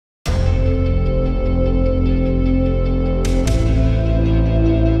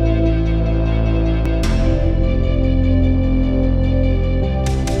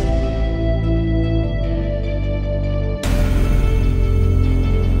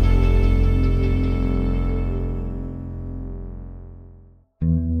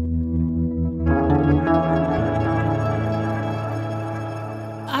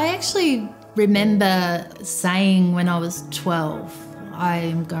remember saying when I was 12,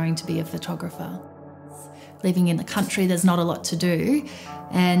 I'm going to be a photographer. Living in the country, there's not a lot to do.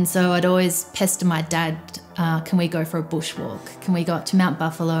 And so I'd always pester my dad, can we go for a bushwalk? Can we go up to Mount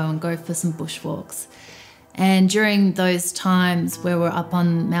Buffalo and go for some bushwalks? And during those times where we're up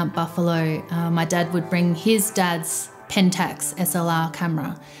on Mount Buffalo, my dad would bring his dad's Pentax SLR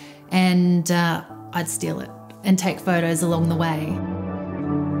camera, and I'd steal it and take photos along the way.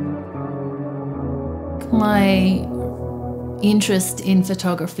 My interest in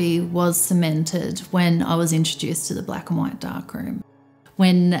photography was cemented when I was introduced to the black and white darkroom.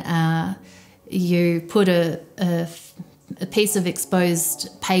 When you put a piece of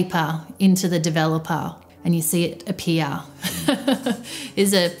exposed paper into the developer and you see it appear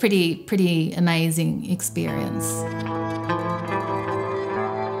is a pretty amazing experience.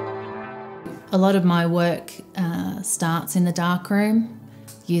 A lot of my work starts in the darkroom,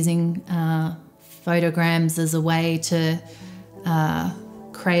 using photograms as a way to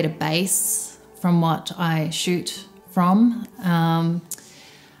create a base from what I shoot from.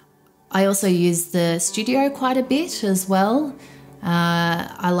 I also use the studio quite a bit as well.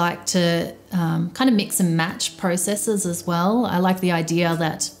 I like to kind of mix and match processes as well. I like the idea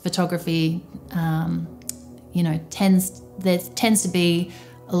that photography, there tends to be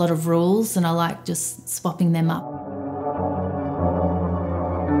a lot of rules, and I like just swapping them up.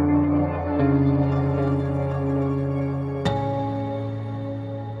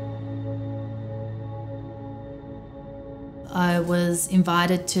 I was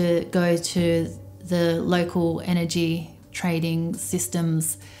invited to go to the local energy trading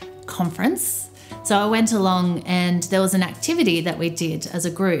systems conference. So I went along, and there was an activity that we did as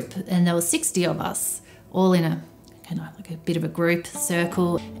a group, and there were 60 of us all in a like a bit of a group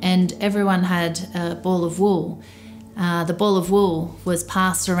circle, and everyone had a ball of wool. The ball of wool was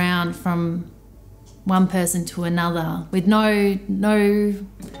passed around from one person to another with no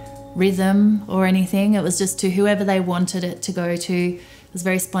rhythm or anything. It was just to whoever they wanted it to go to. It was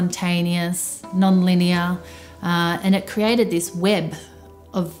very spontaneous, non-linear, and it created this web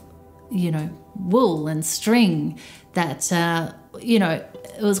of, wool and string that,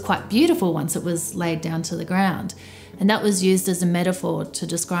 it was quite beautiful once it was laid down to the ground. And that was used as a metaphor to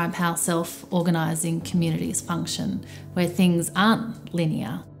describe how self-organising communities function, where things aren't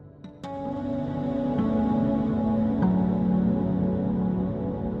linear.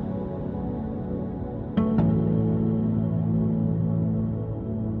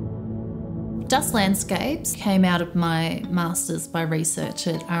 Dust landscapes came out of my master's by research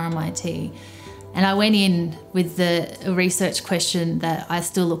at RMIT. And I went in with a research question that I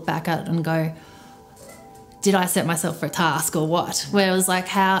still look back at and go, did I set myself for a task or what? Where it was like,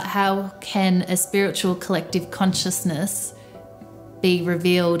 how can a spiritual collective consciousness be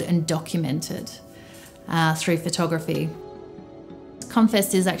revealed and documented through photography?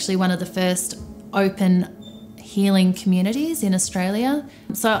 Confest is actually one of the first open healing communities in Australia.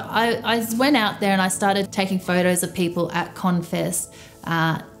 So I went out there and I started taking photos of people at Confest,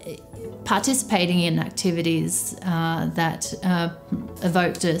 participating in activities that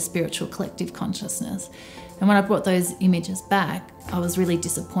evoked a spiritual collective consciousness. And when I brought those images back, I was really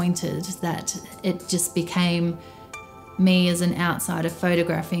disappointed that it just became me as an outsider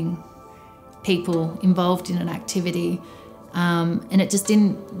photographing people involved in an activity, and it just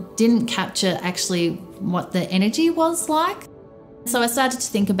didn't capture actually what the energy was like. So I started to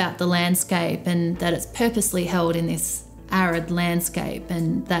think about the landscape, and that it's purposely held in this arid landscape,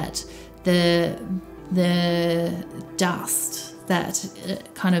 and that the dust that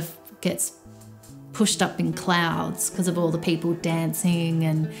kind of gets pushed up in clouds because of all the people dancing,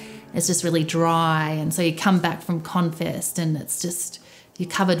 and it's just really dry. And so you come back from Confest and it's just, you're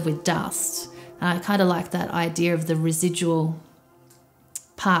covered with dust. And I kind of like that idea of the residual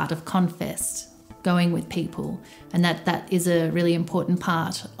part of Confest going with people, and that is a really important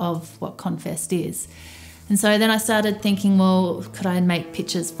part of what Confest is. And so then I started thinking, well, could I make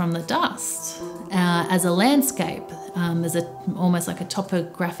pictures from the dust as a landscape, as almost like a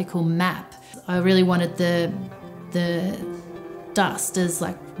topographical map? I really wanted the dust as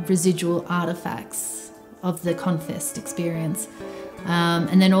like residual artifacts of the Confest experience,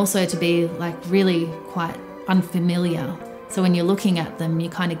 and then also to be like really quite unfamiliar. So when you're looking at them, you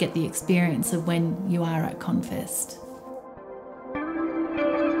kind of get the experience of when you are at Confest.